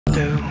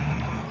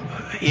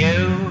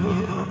You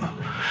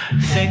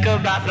think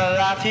about the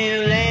life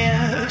you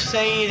live,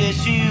 say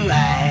that you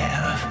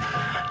have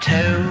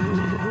to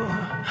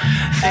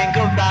think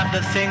about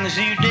the things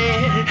you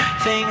did,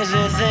 things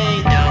that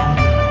they don't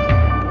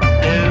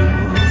do.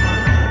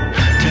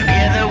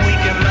 Together we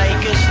can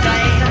make a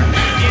stand.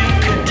 You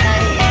can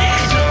take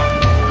some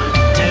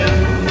too,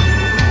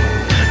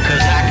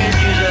 'cause I could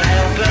use a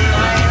helping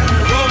hand.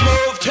 We'll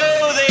move to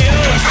the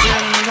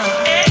ocean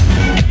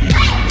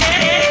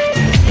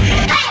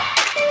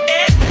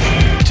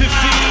to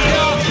feed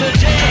off the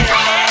dead.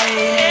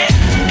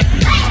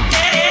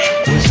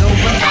 Was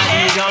hoping that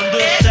you'd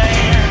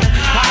understand.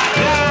 I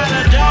got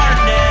a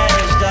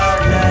darkness,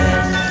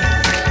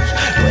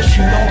 but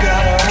you don't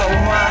gotta hold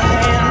my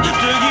hand.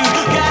 Do you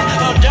got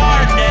a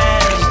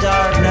darkness?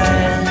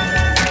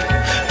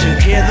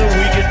 Together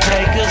we could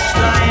take a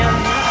stand.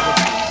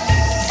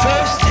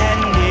 First 10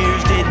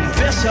 years didn't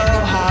feel so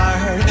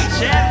hard.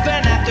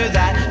 7 after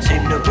that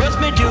seemed to push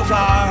me too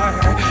far.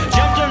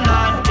 Jumped to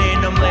 19,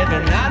 I'm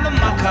living out of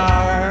my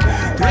car.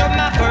 Wrote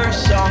my first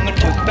song and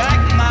took back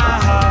my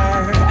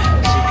heart.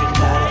 Sick and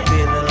tired of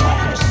feeling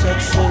like I'm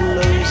such a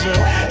loser.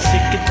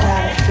 Sick and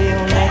tired of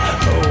feeling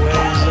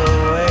always.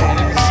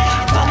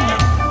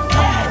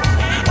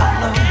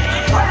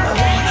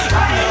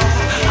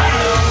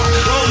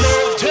 We'll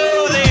move to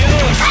the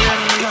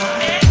ocean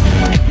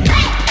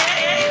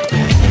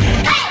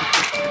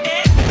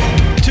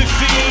to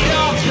feed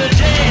off the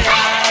dead.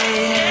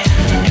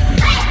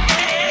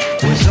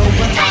 Was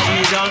hoping that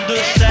you'd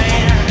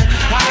understand.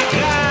 I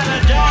got a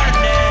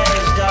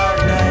darkness,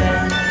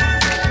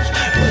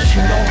 but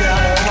you don't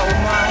gotta hold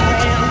my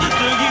hand.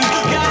 Do you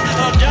got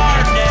a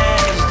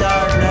darkness?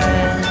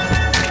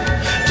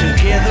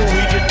 Together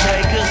we could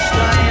take a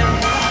stand.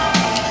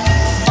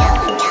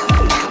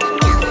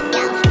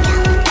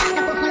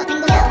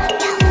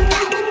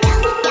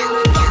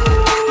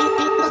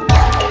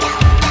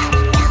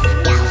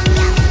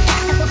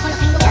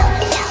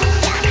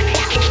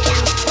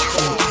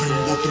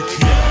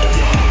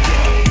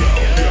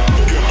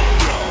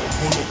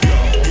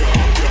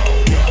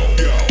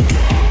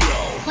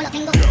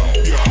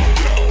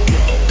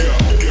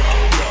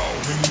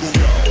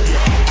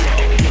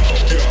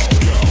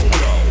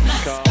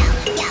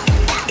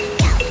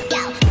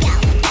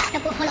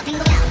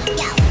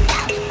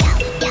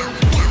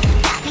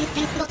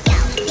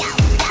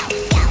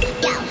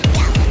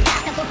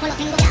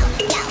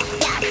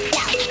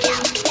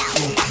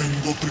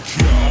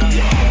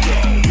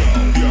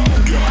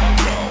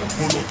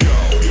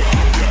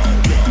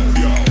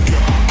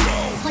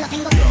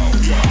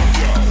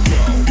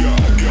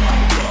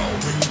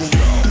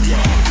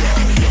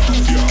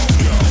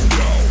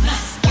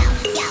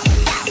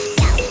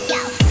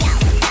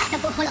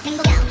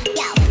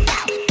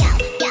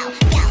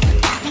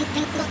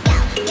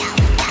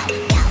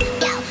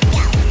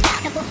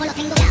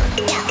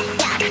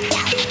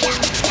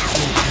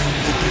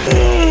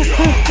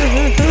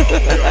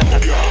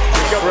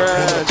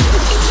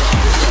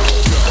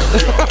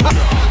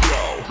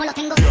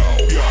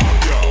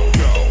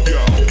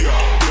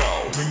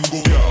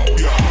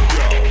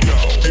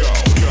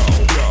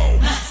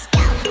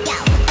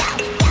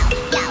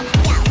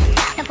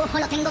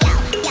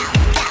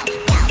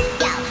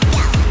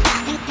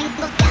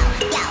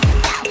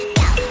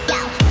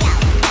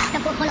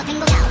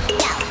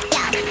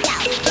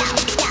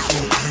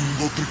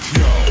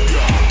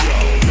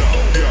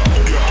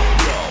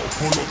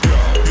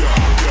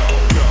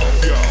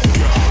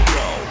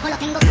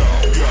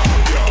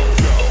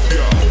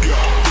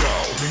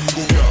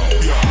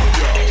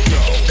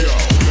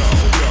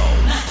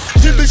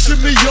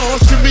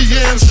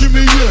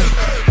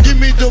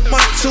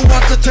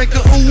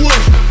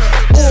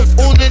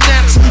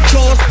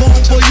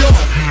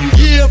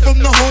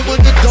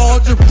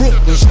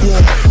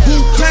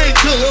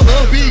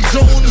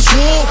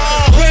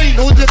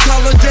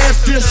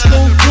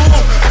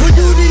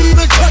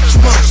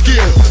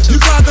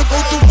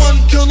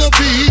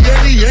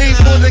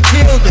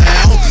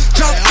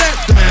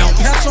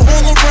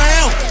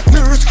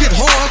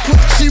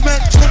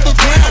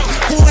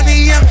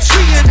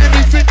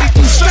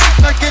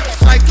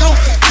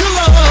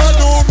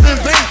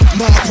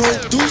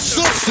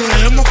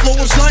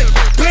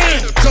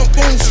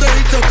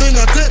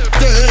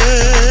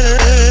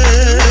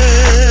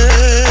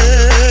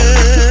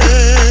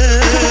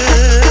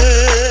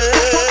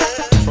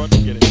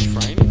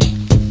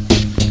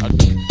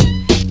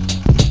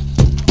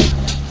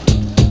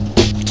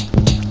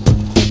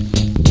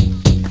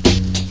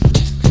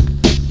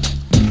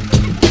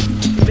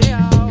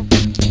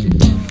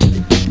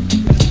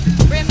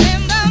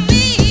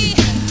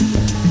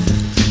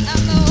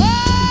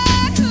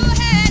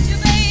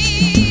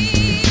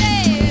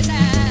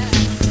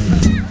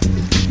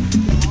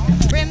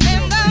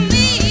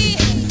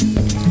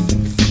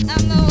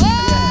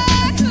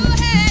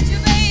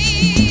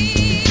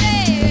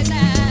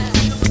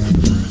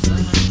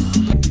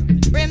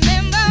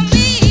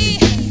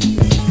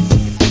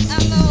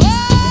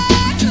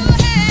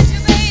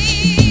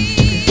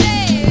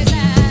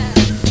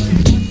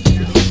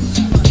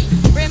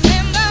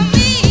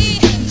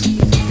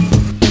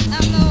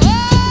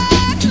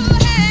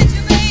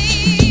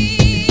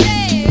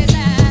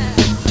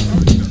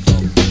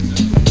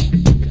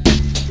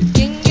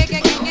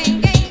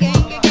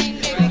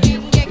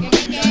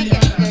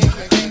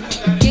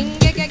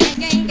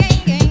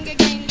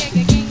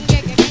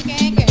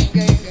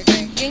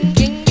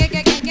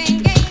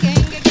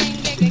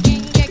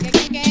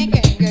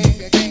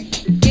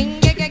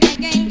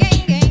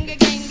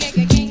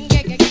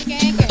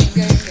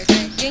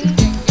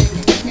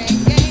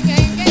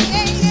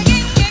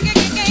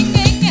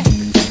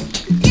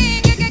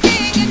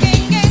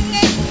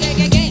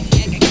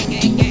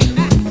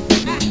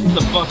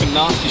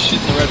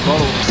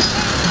 bottle.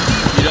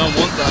 You don't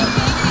want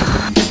that.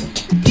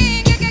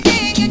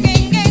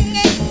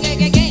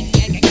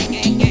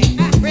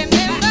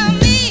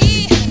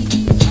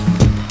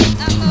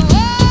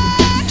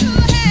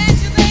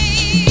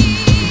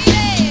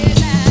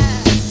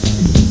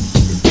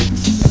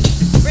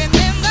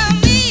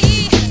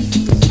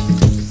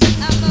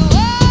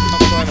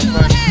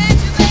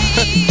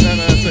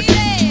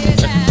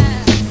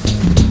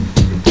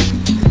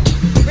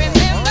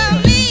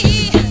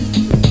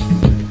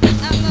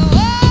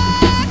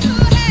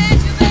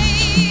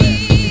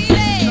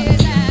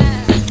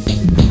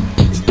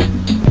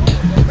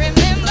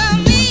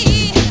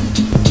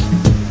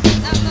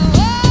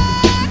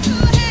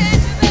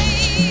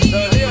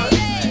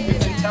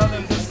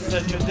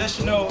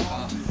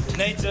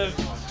 Native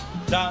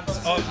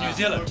dance of New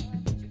Zealand.